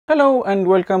Hello and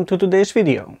welcome to today's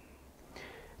video.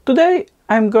 Today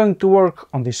I'm going to work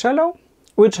on the cello,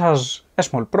 which has a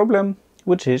small problem,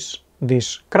 which is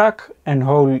this crack and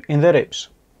hole in the ribs.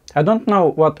 I don't know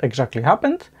what exactly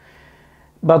happened,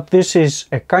 but this is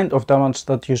a kind of damage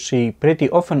that you see pretty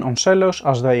often on cellos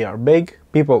as they are big.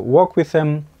 People walk with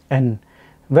them and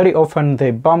very often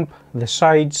they bump the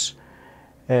sides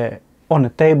on a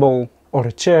table or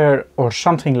a chair or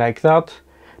something like that,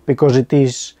 because it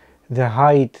is the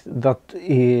height that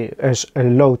a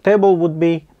low table would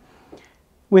be,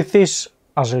 with this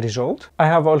as a result. I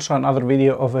have also another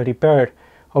video of a repair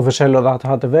of a cello that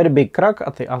had a very big crack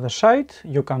at the other side.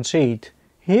 You can see it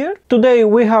here. Today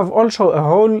we have also a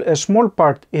hole. A small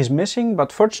part is missing,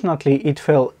 but fortunately it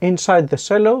fell inside the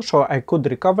cello, so I could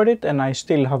recover it and I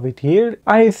still have it here.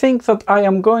 I think that I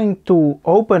am going to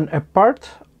open a part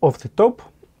of the top.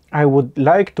 I would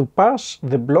like to pass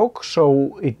the block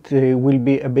so it will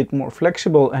be a bit more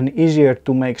flexible and easier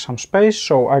to make some space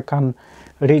so I can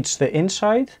reach the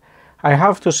inside. I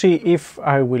have to see if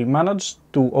I will manage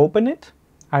to open it.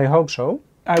 I hope so.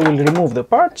 I will remove the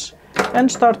parts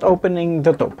and start opening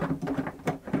the top.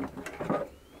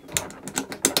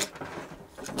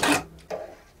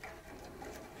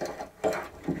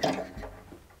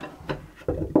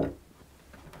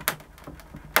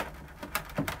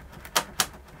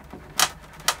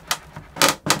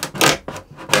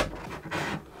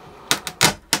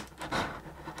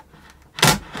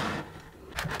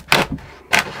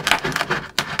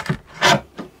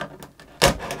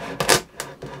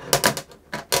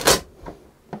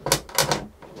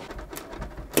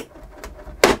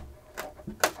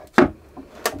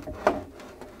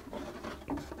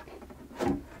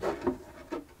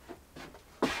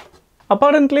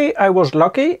 Apparently I was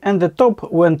lucky and the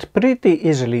top went pretty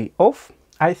easily off.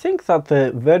 I think that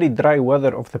the very dry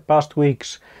weather of the past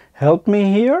weeks helped me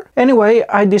here. Anyway,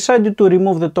 I decided to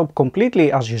remove the top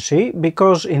completely, as you see,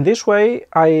 because in this way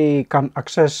I can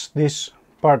access this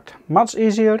part much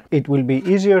easier. It will be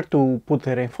easier to put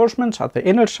the reinforcements at the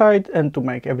inner side and to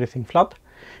make everything flat.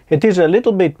 It is a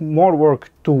little bit more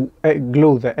work to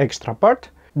glue the extra part,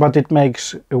 but it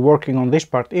makes working on this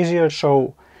part easier,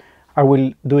 so I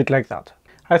will do it like that.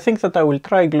 I think that I will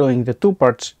try gluing the two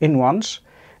parts in once,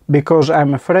 because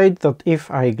I'm afraid that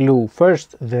if I glue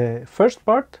first the first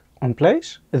part on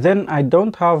place, then I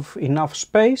don't have enough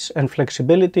space and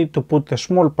flexibility to put the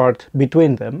small part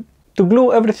between them. To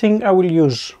glue everything I will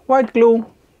use white glue,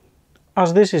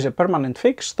 as this is a permanent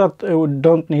fix that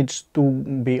don't need to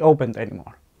be opened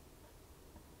anymore.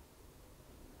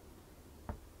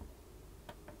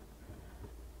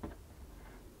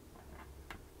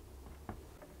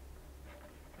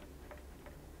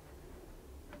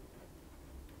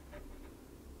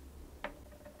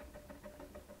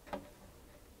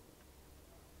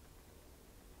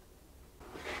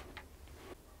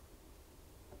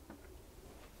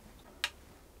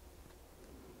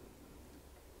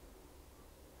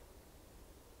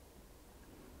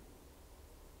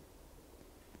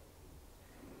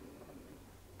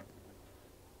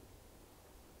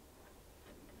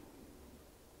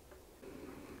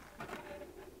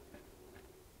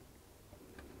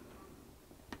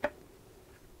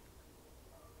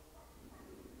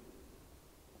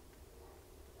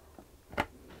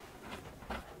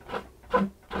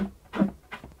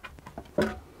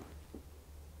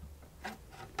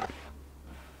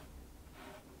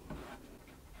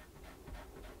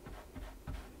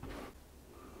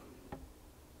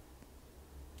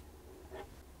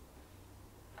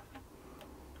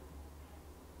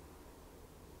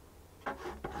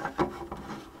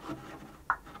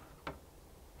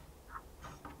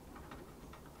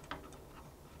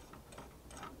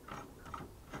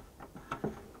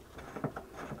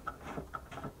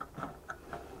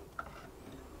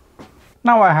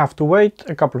 Now I have to wait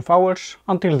a couple of hours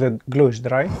until the glue is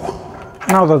dry.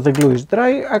 Now that the glue is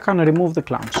dry, I can remove the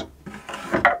clamps.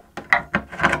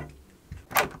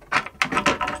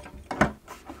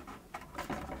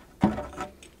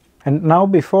 And now,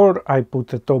 before I put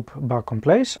the top back on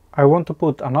place, I want to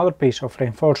put another piece of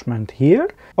reinforcement here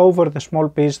over the small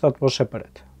piece that was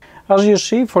separate. As you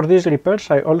see, for these repairs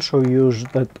I also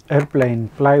used that airplane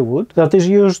plywood that is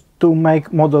used to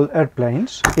make model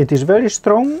airplanes. It is very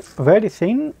strong, very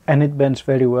thin, and it bends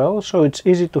very well, so it's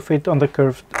easy to fit on the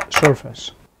curved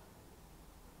surface.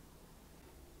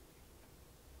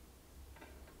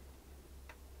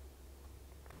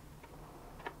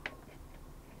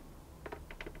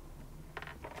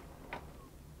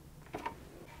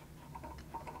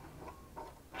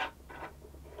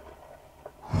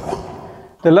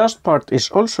 The last part is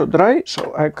also dry,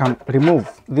 so I can remove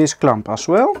this clamp as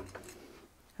well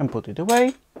and put it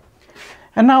away.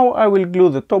 And now I will glue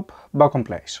the top back on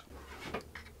place.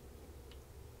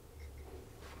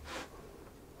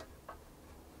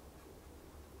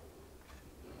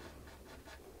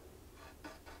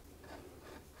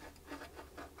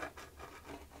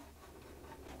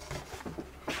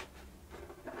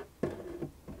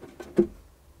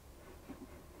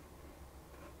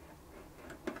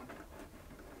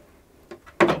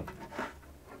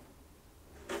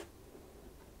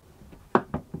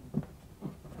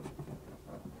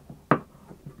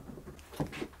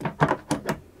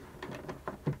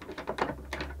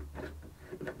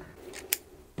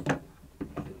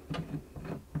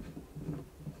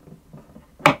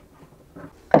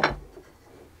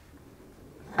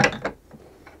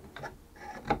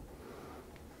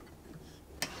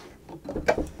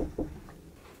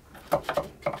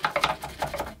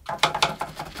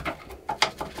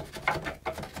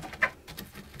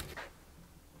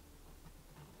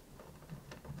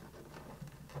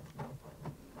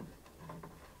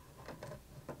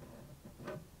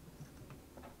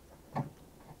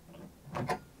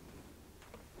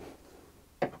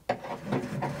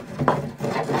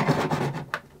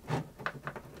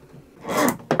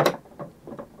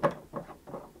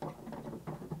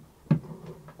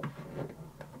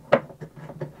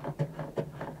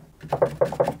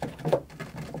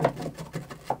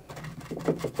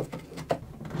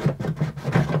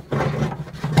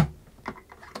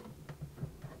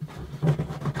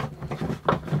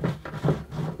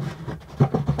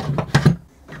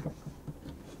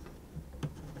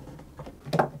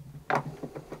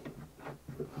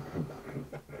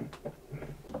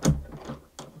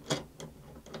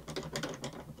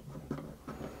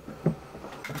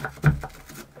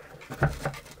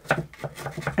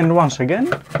 And once again,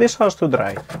 this has to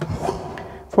dry.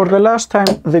 For the last time,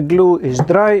 the glue is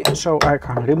dry, so I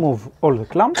can remove all the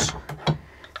clamps.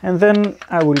 And then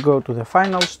I will go to the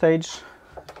final stage,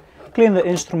 clean the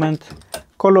instrument,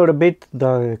 color a bit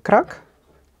the crack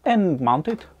and mount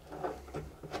it.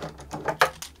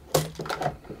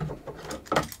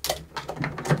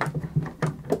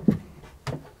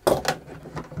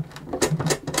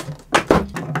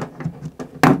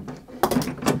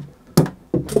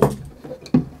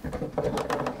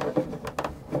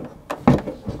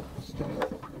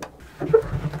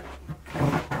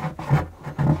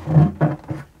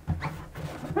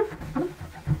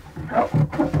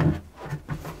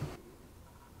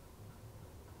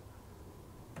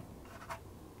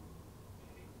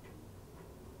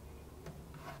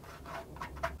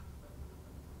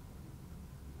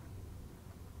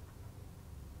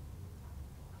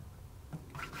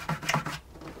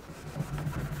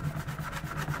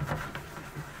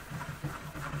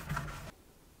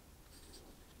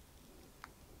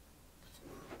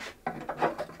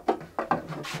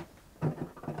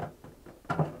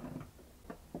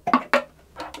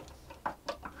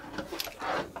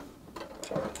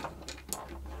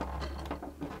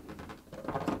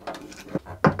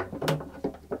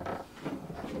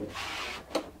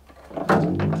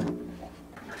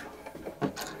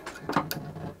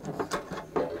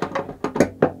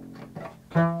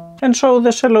 And so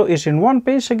the cello is in one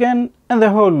piece again and the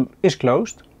hole is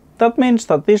closed. That means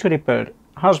that this repair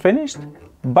has finished,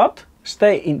 but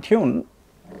stay in tune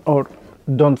or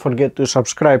don't forget to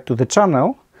subscribe to the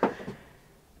channel,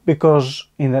 because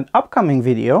in the upcoming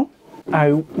video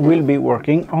I will be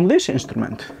working on this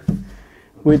instrument,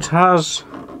 which has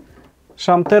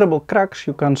some terrible cracks.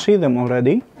 You can see them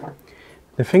already.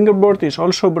 The fingerboard is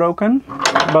also broken,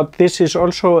 but this is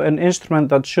also an instrument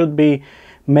that should be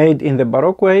made in the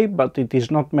Baroque way, but it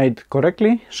is not made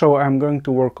correctly, so I'm going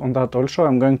to work on that also.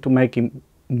 I'm going to make it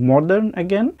modern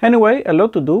again. Anyway, a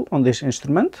lot to do on this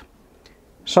instrument.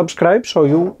 Subscribe so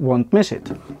you won't miss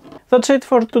it. That's it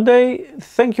for today.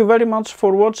 Thank you very much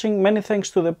for watching. Many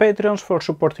thanks to the Patreons for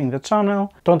supporting the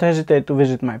channel. Don't hesitate to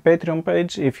visit my Patreon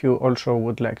page if you also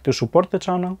would like to support the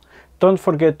channel. Don't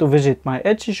forget to visit my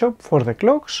Etsy shop for the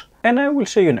clocks, and I will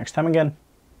see you next time again.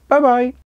 Bye bye!